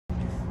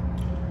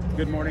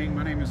Good morning.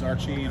 My name is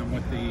Archie, and I'm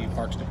with the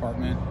Parks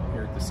Department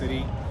here at the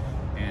city.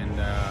 And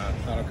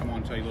thought I'd come on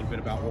and tell you a little bit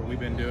about what we've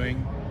been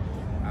doing.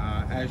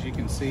 As you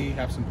can see,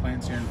 have some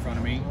plants here in front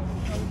of me.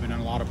 We've been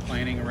doing a lot of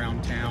planting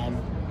around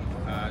town,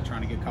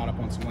 trying to get caught up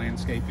on some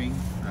landscaping,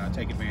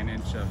 take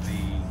advantage of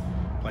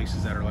the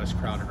places that are less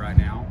crowded right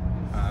now.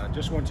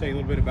 Just want to tell you a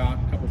little bit about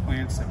a couple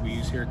plants that we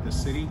use here at the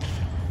city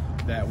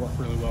that work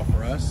really well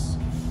for us.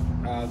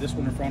 This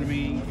one in front of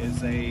me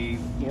is a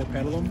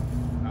Loropetalum.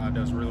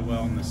 Does really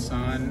well in the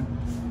sun.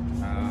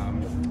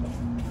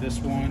 This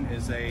one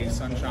is a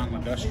sunshine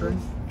Ligustrum.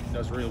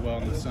 Does really well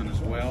in the sun as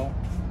well.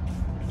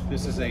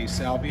 This is a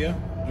Salvia,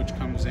 which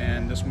comes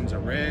in, this one's a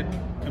red,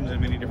 comes in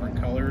many different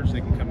colors.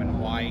 They can come in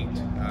white,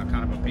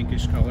 kind of a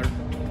pinkish color,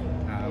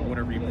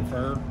 whatever you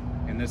prefer.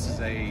 And this is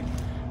a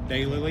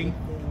Lilly,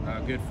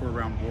 good for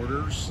around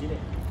borders,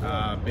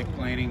 big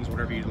plantings,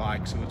 whatever you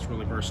like. So it's a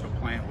really versatile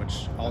plant,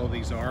 which all of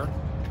these are.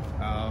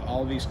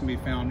 All of these can be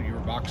found at your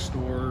box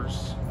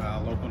stores,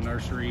 local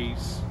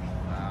nurseries.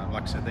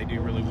 Like I said, they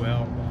do really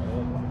well.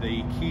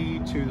 The key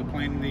to the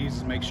planting these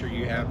is make sure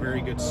you have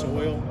very good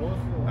soil,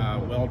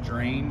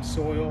 well-drained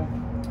soil.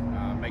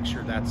 Make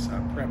sure that's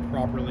prepped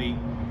properly,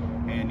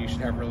 and you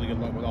should have really good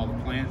luck with all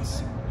the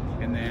plants.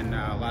 And then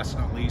last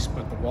but not least,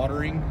 put the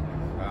watering.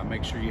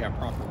 Make sure you have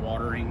proper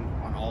watering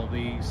on all of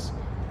these.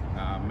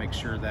 Make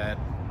sure that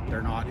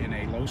they're not in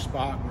a low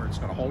spot where it's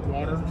going to hold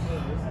water,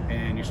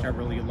 and you should have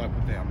really good luck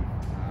with them.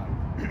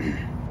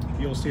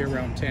 You'll see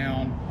around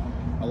town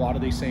a lot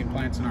of these same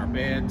plants in our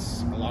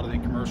beds, a lot of the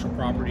commercial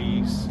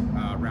properties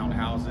around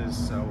houses,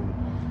 so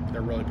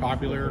they're really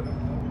popular.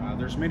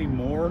 There's many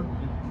more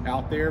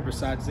out there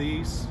besides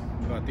these,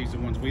 but these are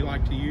the ones we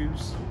like to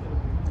use.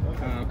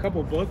 A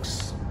couple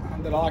books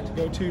that I like to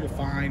go to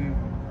find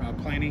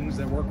plantings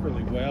that work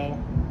really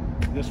well.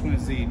 This one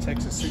is the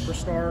Texas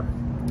Superstar.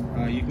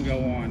 You can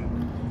go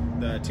on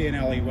the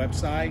TNLE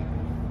website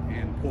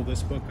and pull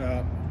this book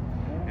up.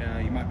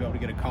 You might be able to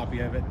get a copy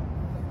of it.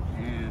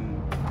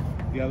 And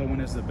the other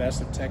one is The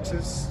Best of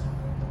Texas.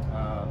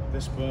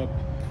 This book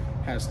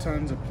has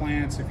tons of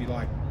plants. If you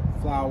like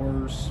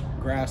flowers,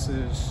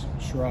 grasses,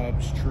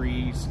 shrubs,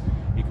 trees,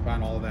 you can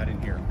find all of that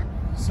in here.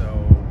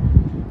 So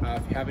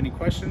if you have any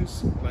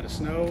questions, let us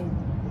know,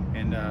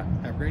 and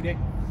have a great day.